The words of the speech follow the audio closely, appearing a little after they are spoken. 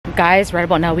Guys, right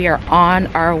about now we are on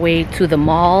our way to the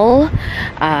mall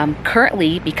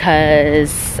currently,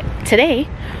 because today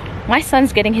my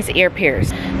son's getting his ear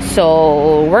pierced,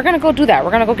 so we're gonna go do that.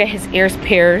 We're gonna go get his ears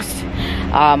pierced.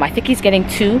 I think he's getting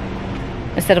 2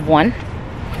 instead of 1,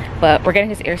 but we're getting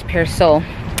his ears pierced, so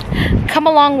come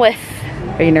along with.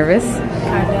 Are you nervous?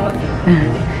 Kind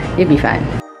of. You'll be fine.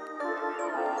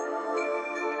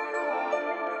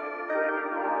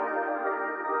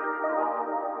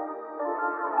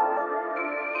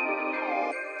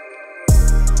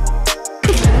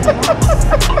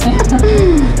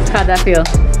 How'd that feel?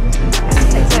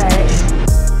 It's alright.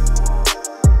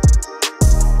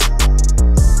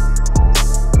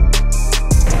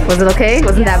 Was it okay?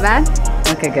 Wasn't that bad?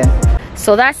 Okay, good.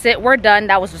 So that's it, we're done.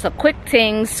 That was just a quick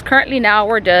things. Currently now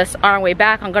we're just on our way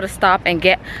back. I'm gonna stop and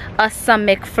get us some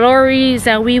McFlurries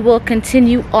and we will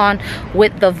continue on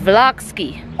with the vlog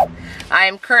ski. I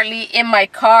am currently in my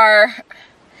car.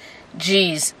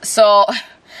 Jeez, so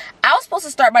I was supposed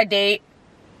to start my day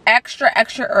extra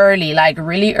early, like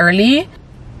really early,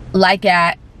 like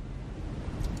at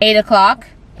 8 o'clock,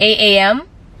 8 a.m.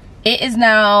 It is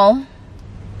now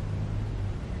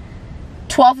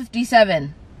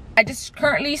 12:57. I just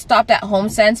currently stopped at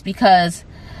HomeSense because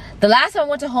the last time I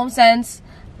went to HomeSense,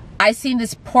 I seen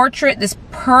this portrait, this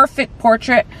perfect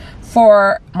portrait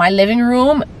for my living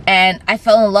room, and I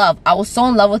fell in love. I was so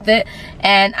in love with it,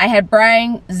 and I had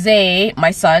Brian Zay,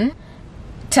 my son,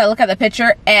 to look at the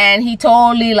picture, and he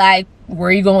totally like, where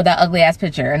are you going with that ugly ass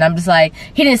picture? And I'm just like,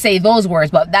 he didn't say those words,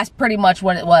 but that's pretty much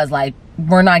what it was. Like,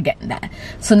 we're not getting that.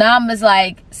 So now I'm just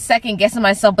like second guessing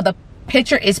myself, but the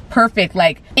picture is perfect.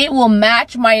 Like, it will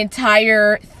match my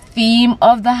entire theme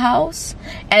of the house,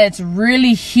 and it's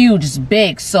really huge, it's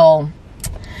big. So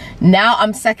now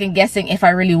I'm second guessing if I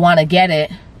really want to get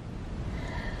it.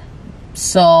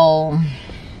 So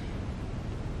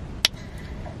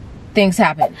things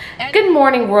happen. Good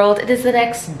morning, world. It is the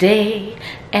next day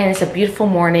and it's a beautiful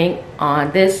morning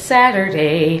on this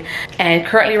Saturday, and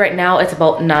currently right now it's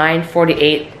about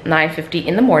 9:48, 9:50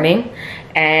 in the morning,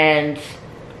 and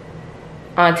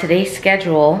on today's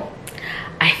schedule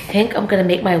I think I'm gonna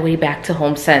make my way back to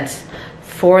HomeSense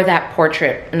for that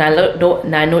portrait. And I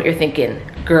know what you're thinking,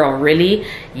 girl, really?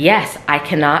 Yes, I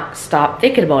cannot stop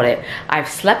thinking about it. I've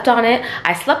slept on it.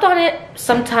 I slept on it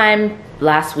sometime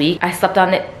last week. I slept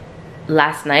on it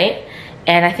last night,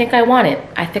 and I think I want it.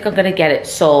 I think I'm gonna get it.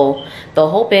 So the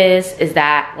hope is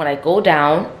that when I go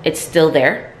down, it's still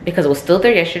there, because it was still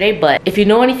there yesterday. But if you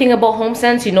know anything about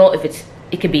HomeSense, you know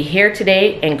it could be here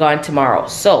today and gone tomorrow.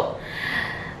 So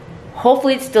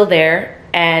hopefully it's still there,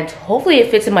 and hopefully it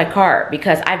fits in my car,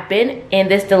 because I've been in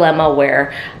this dilemma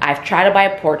where I've tried to buy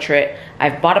a portrait,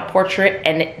 I've bought a portrait,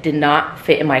 and it did not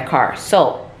fit in my car.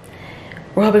 So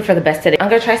we're hoping for the best today. I'm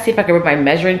gonna try to see if I can rip my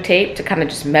measuring tape to kind of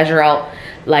just measure out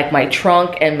like my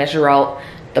trunk and measure out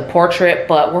the portrait,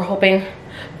 but we're hoping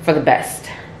for the best.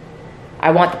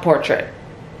 I want the portrait.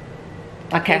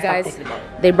 I can't stop thinking about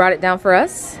it. They brought it down for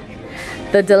us.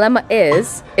 The dilemma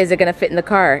is it gonna fit in the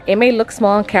car? It may look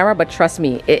small on camera, but trust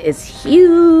me, it is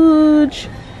huge.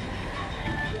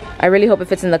 I really hope it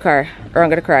fits in the car, or I'm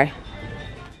gonna cry.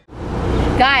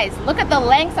 Guys, look at the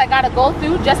lengths I gotta go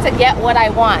through just to get what I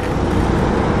want.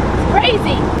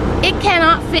 Crazy. It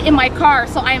cannot fit in my car,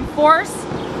 so I am forced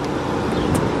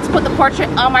to put the portrait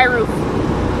on my roof.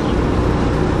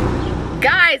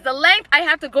 Guys, the length I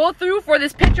have to go through for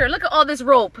this picture. Look at all this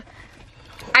rope.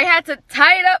 I had to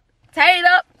tie it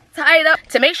up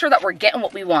to make sure that we're getting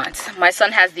what we want. My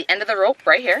son has the end of the rope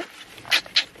right here,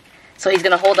 so he's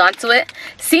gonna hold on to it.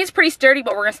 Seems pretty sturdy,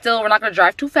 but we're not gonna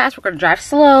drive too fast. We're gonna drive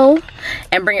slow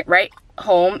and bring it right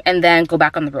home and then go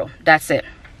back on the road. That's it.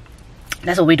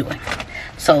 That's what we're doing.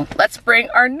 So let's bring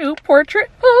our new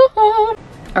portrait home.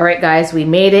 All right, guys, we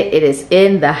made it. It is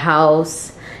in the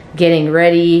house, getting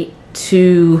ready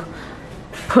to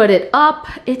put it up.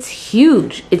 It's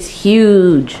huge. It's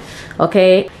huge.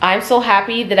 Okay, I'm so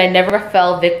happy that I never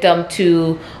fell victim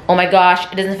to, oh my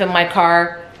gosh, it doesn't fit in my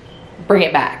car, bring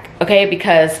it back. Okay,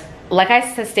 because like I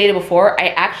stated before, I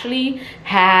actually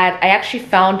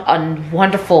found a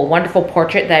wonderful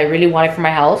portrait that I really wanted for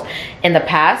my house in the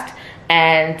past,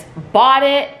 and bought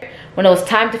it. When it was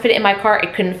time to fit it in my car,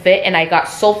 it couldn't fit, and I got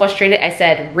so frustrated, I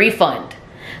said refund.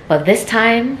 But this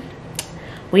time,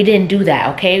 we didn't do that,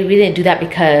 okay? We didn't do that,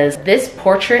 because this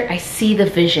portrait, I see the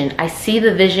vision. I see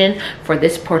the vision for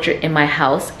this portrait in my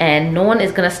house, and no one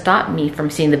is gonna stop me from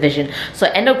seeing the vision. So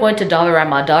I ended up going to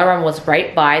Dollarama. Dollarama was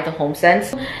right by the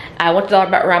HomeSense. I went to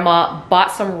Dollarama,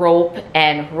 bought some rope,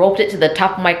 and roped it to the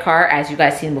top of my car, as you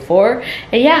guys seen before.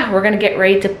 And yeah, we're gonna get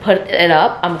ready to put it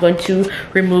up. I'm going to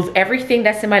remove everything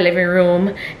that's in my living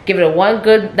room, give it a one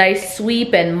good nice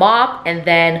sweep and mop, and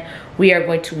then we are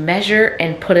going to measure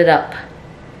and put it up.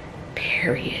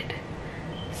 Period.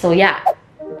 So yeah,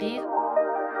 these.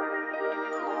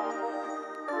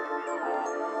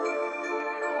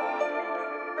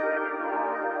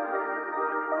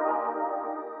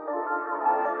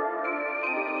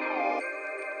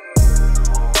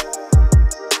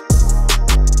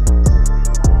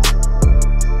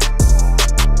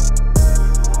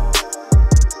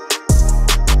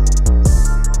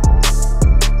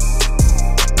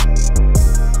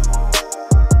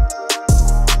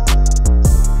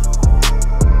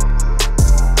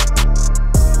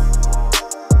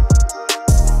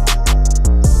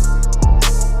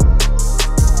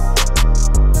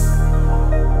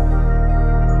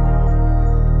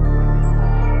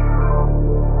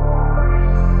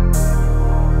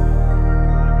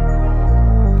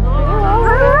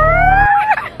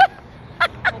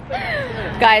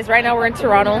 Guys, right now we're in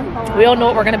Toronto. We don't know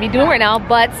what we're gonna be doing right now,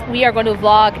 but we are going to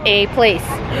vlog a place.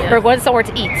 We're going somewhere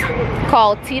to eat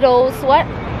called Tito's. What?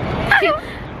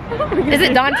 Is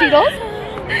it Don Tito's?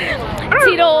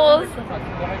 Tito's.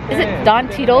 Is it Don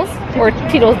Tito's or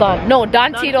Tito's Don? No,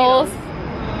 Don Tito's.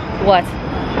 What?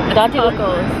 Don Tito's.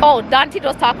 Oh, Don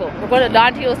Tito's Taco. We're going to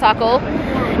Don Tito's Taco,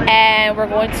 and we're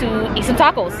going to eat some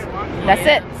tacos. That's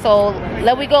it. So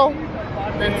let we go.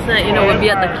 That's it, you know, we'll be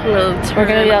at the club. We're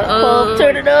gonna be at the club,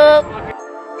 turn it up.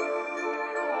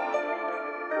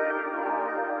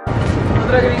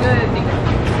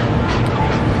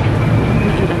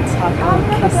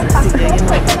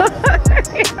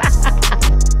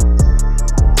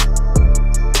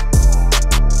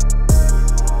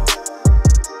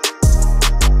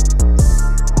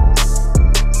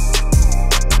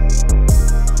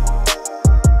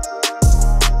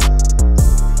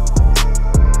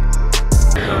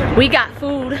 We got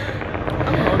food.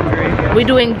 We're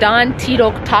doing Don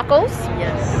Tito tacos.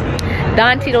 Yes.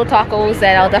 Don Tito tacos,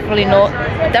 and I'll definitely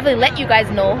let you guys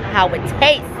know how it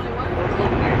tastes,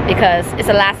 because it's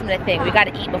a last minute thing. We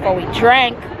gotta eat before we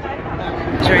drink.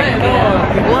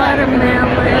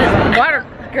 Watermelon. Water,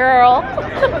 girl.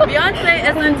 Beyonce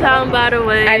is in town, by the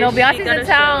way. I know Beyonce's in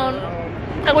town.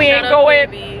 And we ain't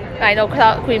going. I know,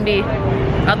 Queen Bee.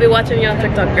 I'll be watching you on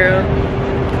TikTok, girl.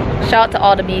 Shout out to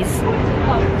all the bees.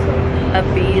 A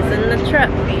bees in the trap,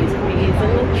 bees in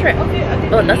the trap.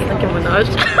 Oh, that's Nicki Minaj.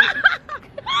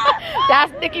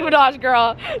 That's Nicki Minaj,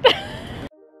 girl.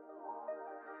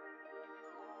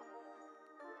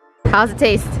 How's it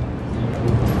taste?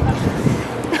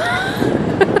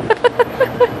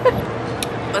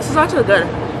 This is actually good.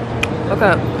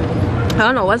 Okay. I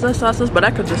don't know what's the sauces, but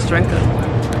I could just drink it.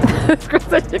 This girl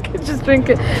said you could just drink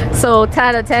it. So 10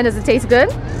 out of 10, does it taste good?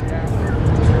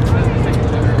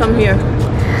 Come here.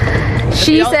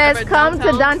 She says, come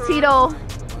to Don Tito.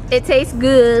 It tastes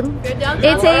good.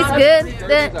 It tastes good.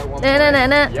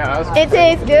 It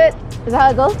tastes good. Is that how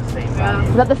it goes? Yeah.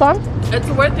 Is that the song? It's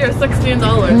worth your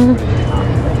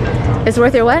 $16. It's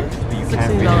worth your what?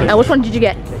 $16. Which one did you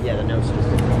get?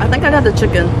 I think I got the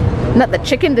chicken. Not the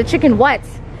chicken. The chicken what?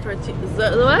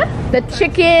 What? The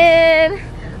chicken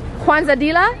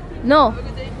quesadilla? No.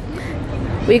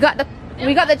 We got the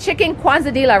chicken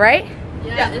quesadilla, right?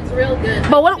 Yeah, it's real good.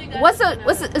 But what's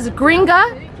is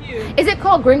gringa? Is it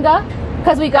called gringa?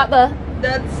 Because we got the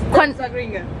That's a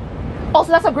gringa. Oh,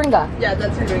 so that's a gringa. Yeah,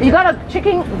 that's a gringa. You got a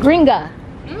chicken gringa.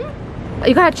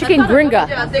 You got a chicken gringa.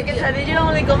 Yeah, the quesadilla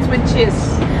only comes with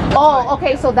cheese. Oh,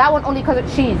 okay, so that one only comes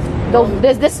with cheese.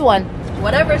 There's this one.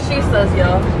 Whatever she says,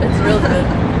 yo, it's real good.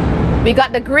 We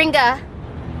got the gringa.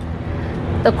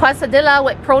 The quesadilla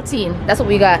with protein. That's what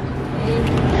we got.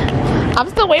 I'm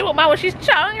still waiting with mine when she's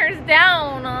chowing hers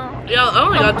down. Yeah, I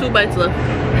only got 2 bites left.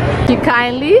 You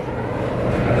kindly.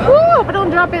 Ooh, but don't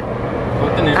drop it.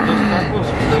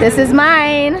 This is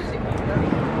mine.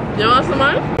 You want some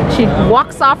mine? She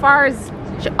walks off ours.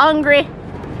 She's hungry.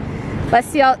 Let's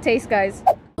see how it tastes, guys.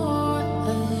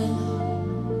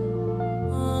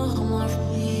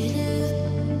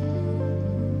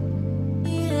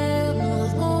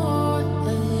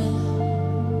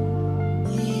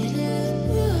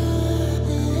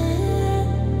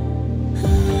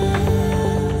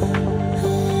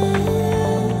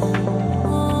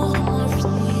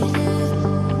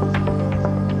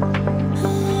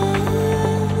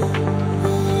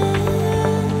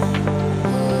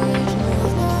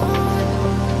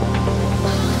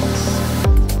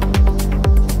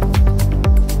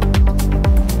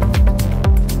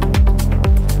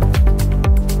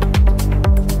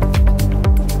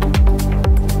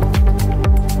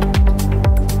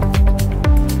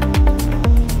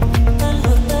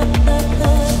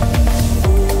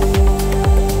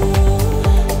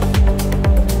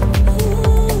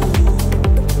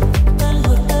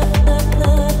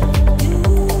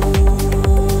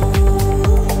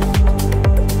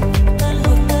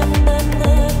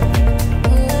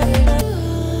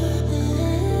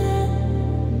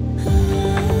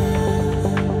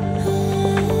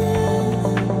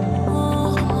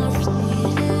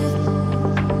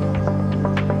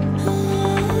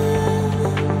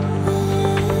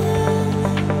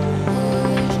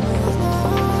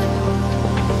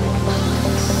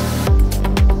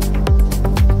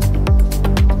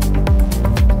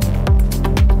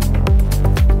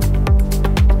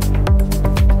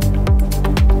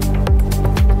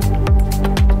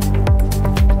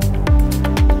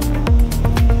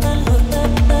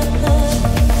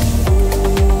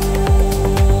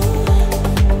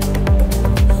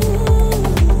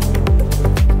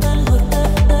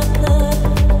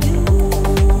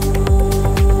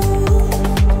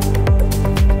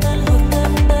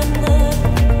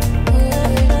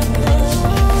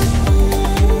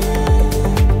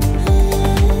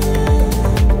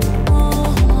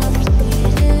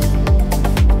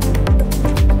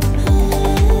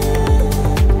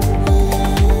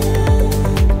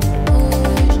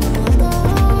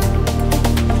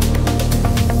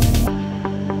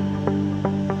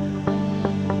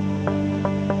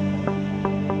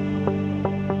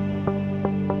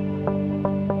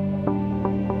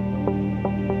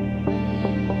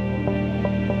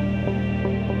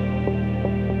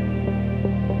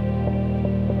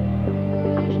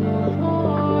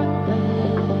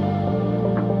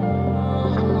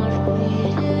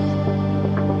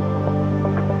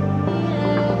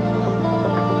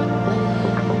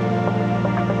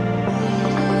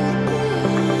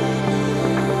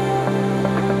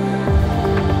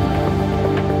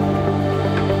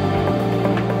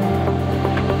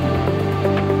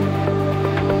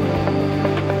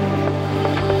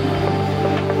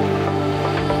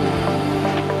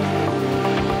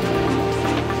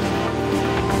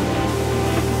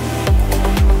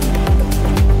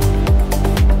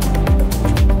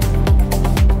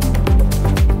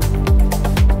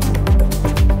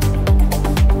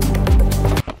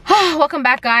 welcome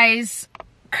back, guys.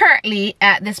 Currently,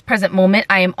 at this present moment,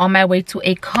 I am on my way to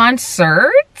a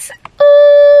concert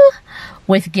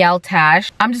with Gal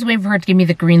Tash. I'm just waiting for her to give me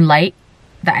the green light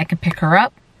that I can pick her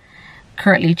up.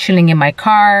 Currently chilling in my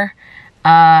car.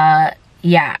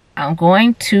 Yeah, I'm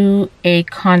going to a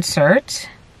concert.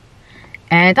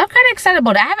 And I'm kind of excited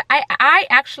about it. I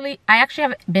actually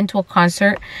haven't been to a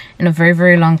concert in a very,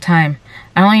 very long time.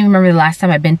 I don't even remember the last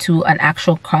time I've been to an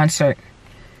actual concert.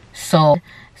 So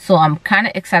I'm kind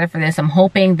of excited for this. I'm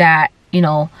hoping that, you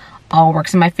know, all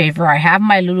works in my favor. I have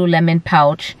my Lululemon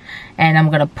pouch and I'm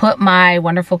going to put my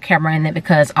wonderful camera in it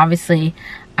because obviously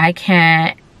I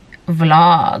can't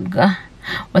vlog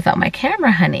without my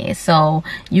camera, honey. So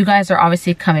you guys are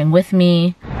obviously coming with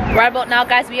me. Right about now,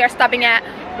 guys, we are stopping at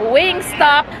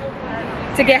Wingstop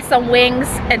to get some wings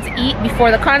and to eat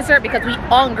before the concert because we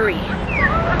hungry,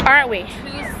 aren't we?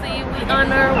 Toosii, we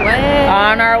on our way.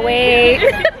 On our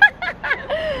way.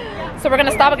 So we're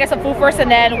gonna stop and get some food first, and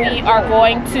then we are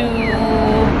going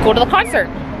to go to the concert.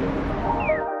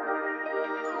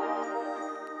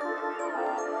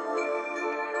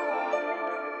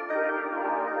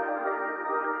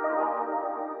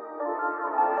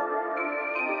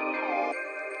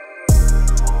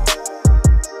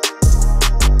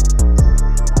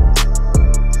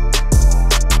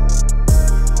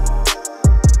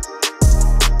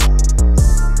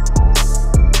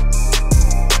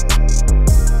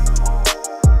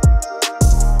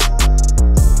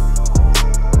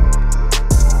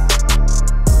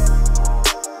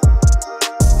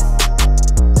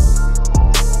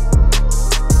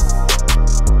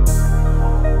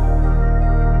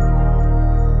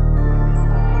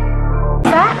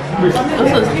 This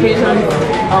is Cajun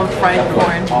fried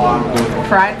corn.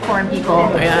 Fried corn, people.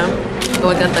 Yeah.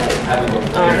 Look at the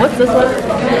what's this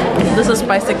one? This is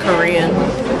spicy Korean.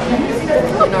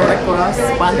 No Rick Ross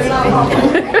sponsor.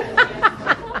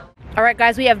 All right,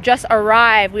 guys, we have just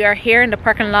arrived. We are here in the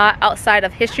parking lot outside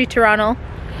of History Toronto.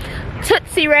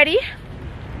 Tootsie ready?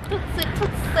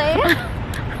 Tootsie.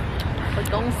 We're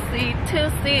gonna see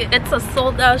Toosii. It's a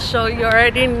sold out show. You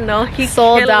already know he's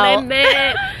sold out.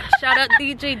 It. Shout out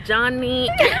DJ Johnny.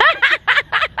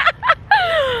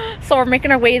 So we're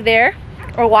making our way there.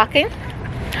 We're walking.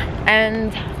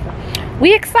 And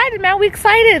we excited, man. We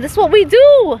excited. This is what we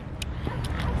do.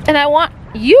 And I want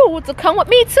you to come with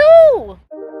me too.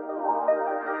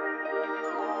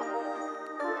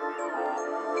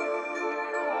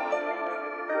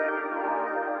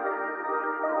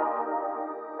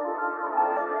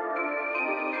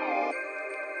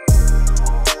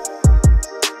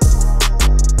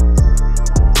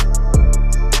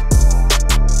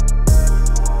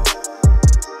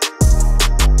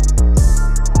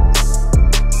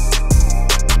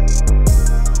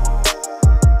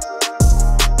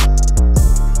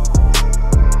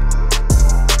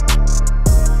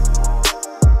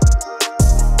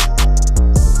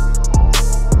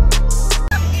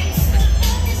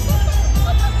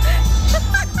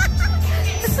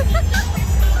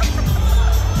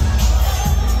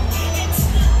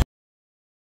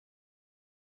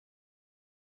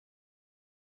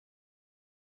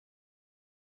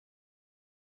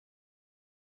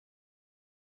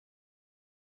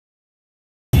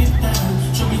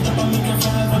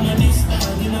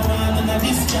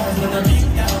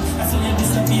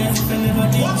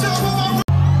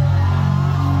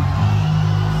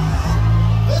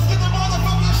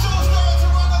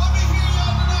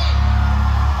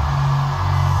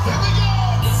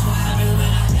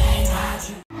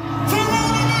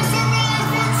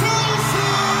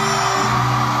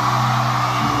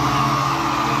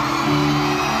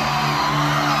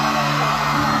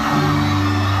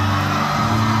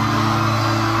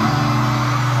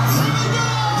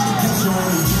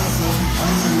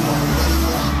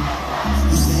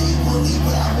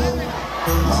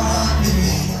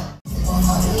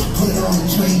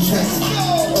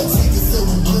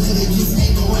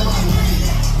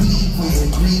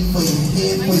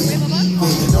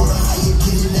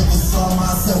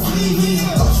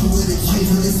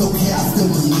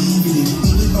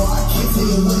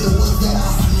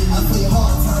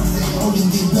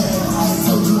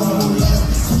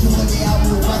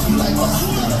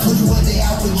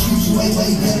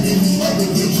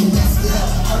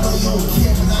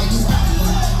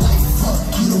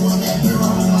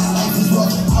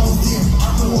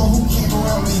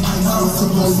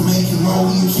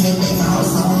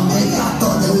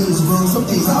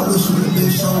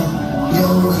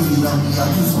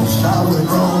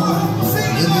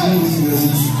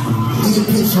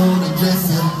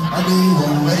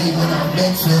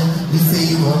 You say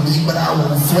you want me, but I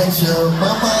won't sweat you.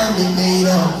 My mind been made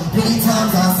up. Many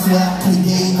times I see swear I could've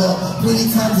gave up.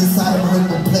 Plenty times inside of her,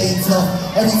 but playing tough.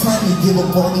 Every time you give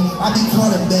up on me, I be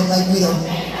calling back like we don't.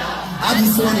 I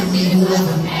just wanna meet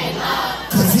whoever.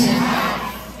 Cause here,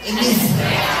 in this,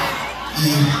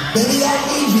 yeah. Baby, I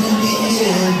need you to be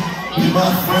here. Be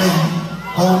my friend,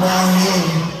 hold my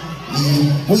hand.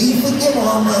 Yeah. Will you forgive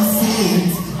all my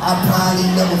sins? I probably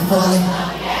never fallen.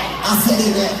 I said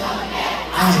it that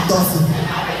I ain't thought so.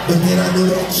 But then I knew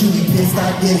that you be pissed I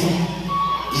did it.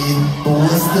 Yeah, but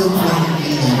what's the point of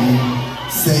me?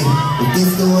 Say, if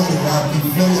this the way that I be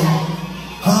feeling,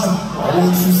 huh? Why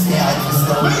won't you stay? I just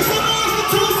don't. Make some noise for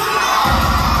Toosii!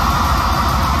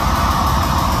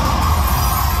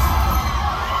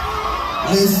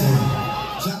 Listen.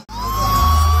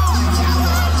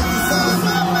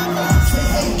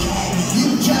 You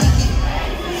got me.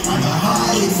 I'm the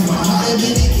hardest, my heart of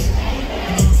it.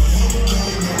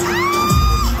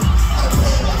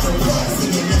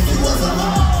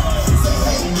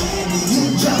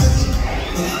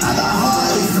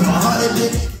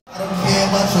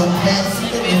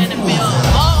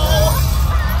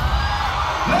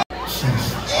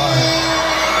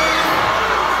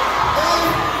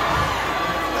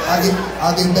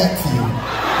 I'll get back to you.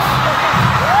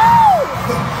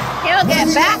 He'll get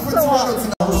back to him.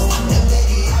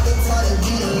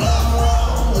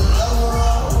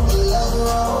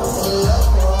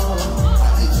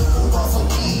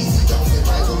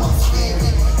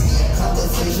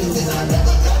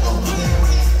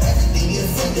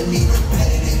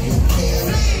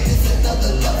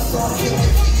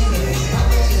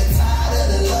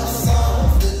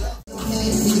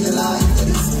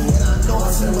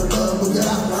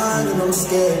 I'm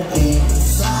scared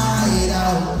inside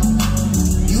out.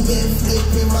 You've been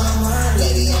flipping my mind,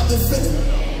 lady. I've been flipping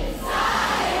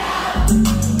inside out.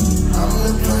 I'm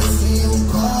the person you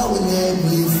call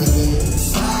whenever you feel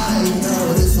inside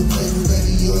out. It's a place,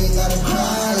 baby, you ain't gotta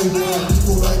cry now.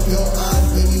 People wipe your eyes,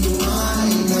 baby, you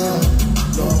mine now.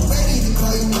 No, I'm ready to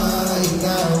call you mine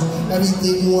now.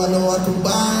 Everything you want, know I can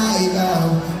buy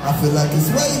now. I feel like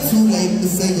it's way too late to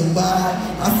say goodbye.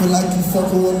 I feel like you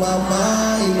fucking with my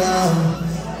mind now.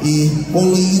 Yeah,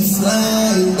 only you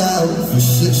slide out for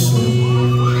shit.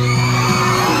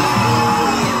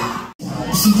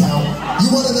 She count. You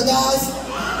one of the guys?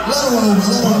 Let her over,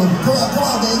 let her over. Come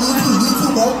on, man. You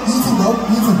too, bro.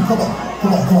 Come on.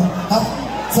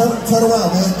 Turn around,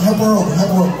 man. Help her over.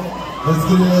 Let's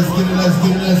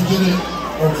get it.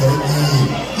 Okay,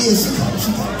 yeah, she count. She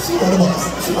one of us.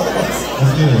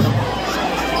 Let's get it.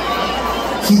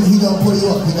 He gonna pull you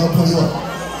up. You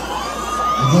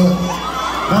good?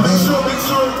 Now make sure. What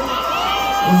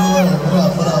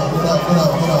up,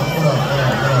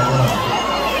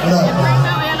 man?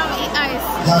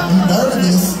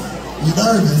 You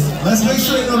nervous? Let's make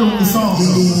sure you know the song.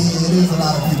 Yeah, it is a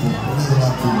lot of people. It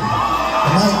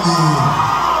might be.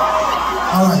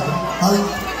 All right,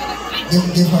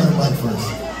 give her the mic first.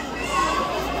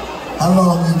 How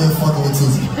long have you been fucking with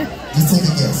Toosii? Just take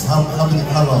a guess. How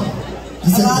long?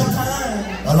 Just take a guess.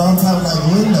 A long time, like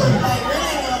when though? Like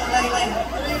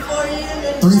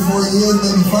 3, 4 years,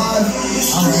 maybe 5?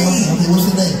 Alright, okay, what's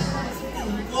your name?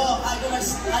 Well, I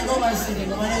go by Sydney,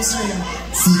 but my name's Sydney.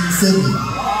 Sydney.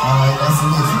 Alright, nice to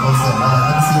meet you.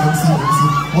 Alright, let me see.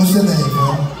 What's your name,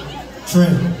 bro?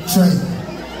 Trey.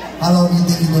 How long do you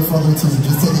think you've been fucking with Toosii?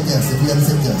 Just take a guess, if you had to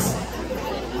take a guess.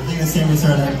 I think the same as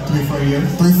her, like 3, 4 years.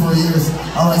 3, 4 years.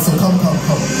 Alright, so come. I'm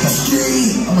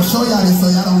gonna show y'all this so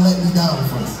y'all don't let me down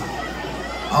first.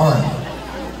 Alright.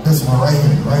 This one right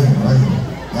here.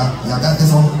 Y'all got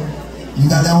this one? You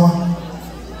got that one?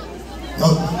 Yo,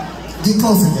 get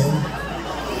closer, man.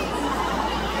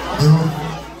 You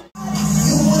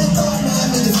would've thought my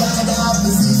niggas died the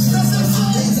opposite.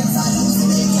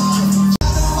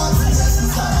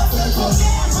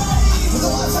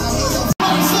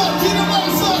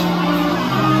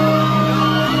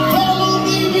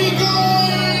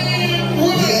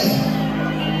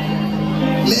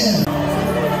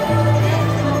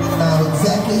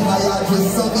 How y'all just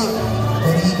sung it,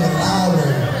 but even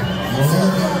louder. You hear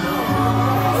me?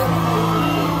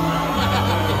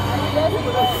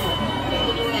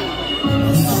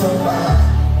 Be somebody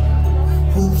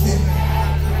who can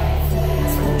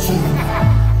choose.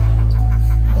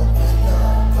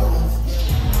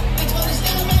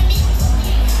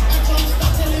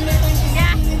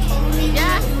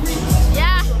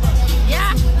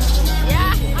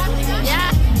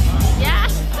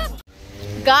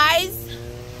 Guys,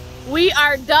 we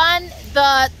are done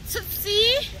the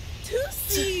Toosii,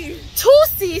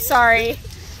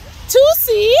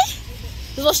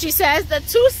 is what she says, the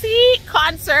Toosii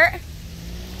concert.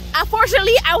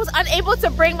 Unfortunately, I was unable to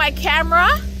bring my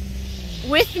camera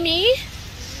with me.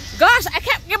 Gosh, I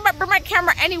can't bring my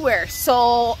camera anywhere,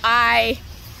 so I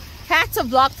had to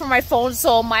vlog from my phone,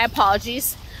 so my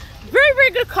apologies. Very,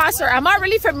 very good concert. I'm not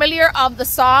really familiar of the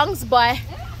songs, but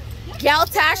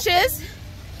Galtash's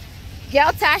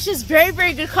very,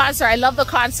 very good concert. I love the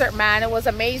concert, man. It was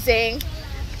amazing.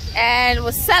 And it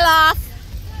was sell-off.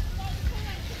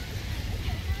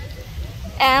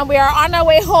 And we are on our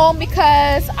way home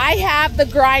because I have the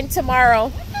grind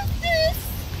tomorrow.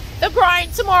 The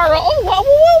grind tomorrow. Oh, what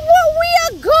we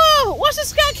are good. What's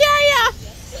this guy carry?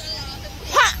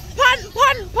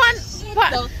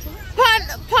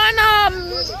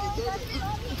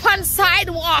 Pun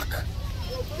sidewalk.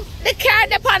 They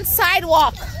carried up on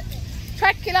sidewalk.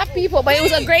 Try to kill off people, but it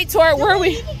was a great tour. Were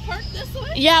we?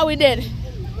 Yeah, we did.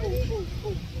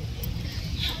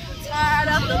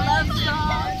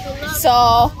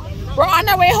 So we're on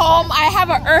our way home. I have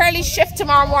an early shift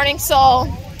tomorrow morning, so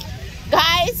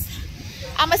guys,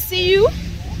 I'ma see you.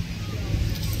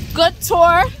 Good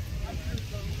tour.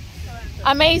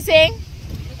 Amazing.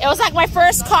 It was like my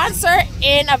first concert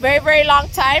in a very, very long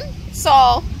time.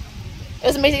 So it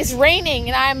was amazing. It's raining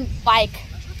and I'm like,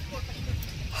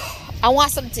 I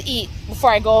want something to eat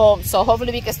before I go home. So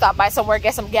hopefully we can stop by somewhere,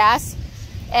 get some gas.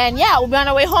 And yeah, we'll be on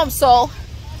our way home. So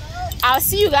I'll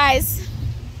see you guys.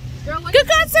 Good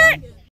concert.